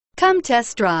Come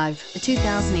test drive the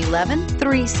 2011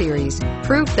 3 Series.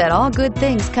 Proof that all good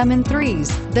things come in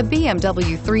threes. The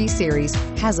BMW 3 Series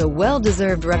has a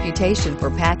well-deserved reputation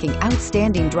for packing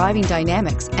outstanding driving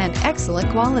dynamics and excellent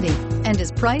quality, and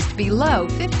is priced below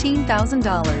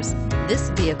 $15,000. This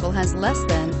vehicle has less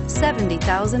than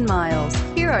 70,000 miles.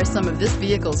 Here are some of this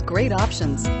vehicle's great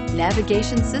options: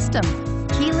 navigation system,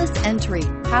 keyless entry,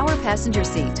 power passenger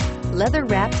seat,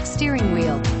 leather-wrapped steering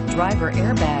wheel, driver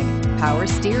airbag, power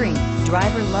steering,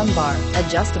 driver lumbar,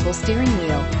 adjustable steering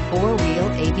wheel,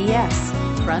 four-wheel ABS,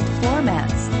 front floor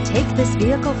mats. Take this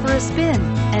vehicle for a spin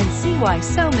and see why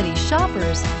so many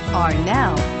shoppers are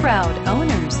now proud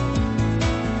owners.